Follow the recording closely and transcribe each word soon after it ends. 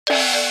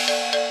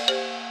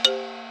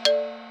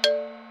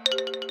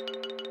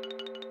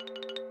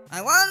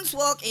once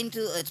walked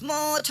into a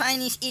small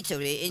Chinese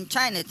eatery in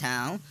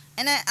Chinatown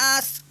and I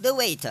asked the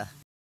waiter,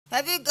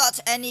 "Have you got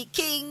any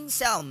King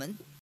Salmon?"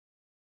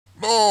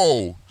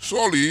 No,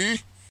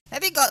 sorry.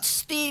 "Have you got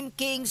steamed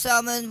King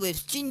Salmon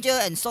with ginger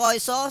and soy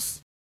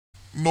sauce?"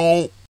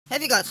 No,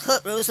 "Have you got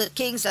herb roasted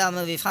King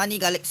Salmon with honey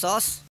garlic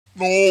sauce?"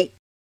 no.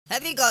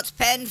 "Have you got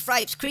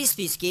pan-fried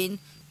crispy skin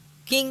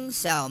King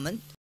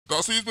Salmon?"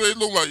 Does this place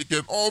look like it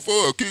can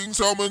offer a king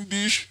salmon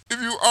dish? If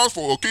you ask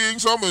for a king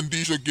salmon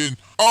dish again,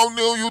 I'll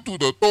nail you to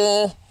the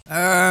door.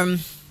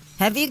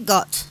 Have you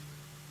got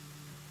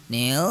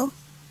Neil?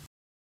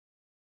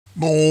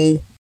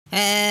 No.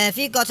 Have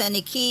you got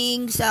any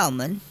King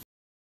Salmon?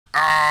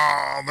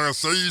 你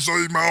死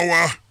衰貓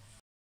啊！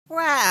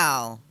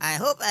 Wow! I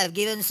hope I've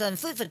given some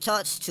food for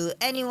thought to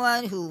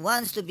anyone who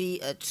wants to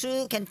be a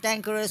true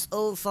cantankerous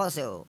old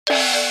fossil.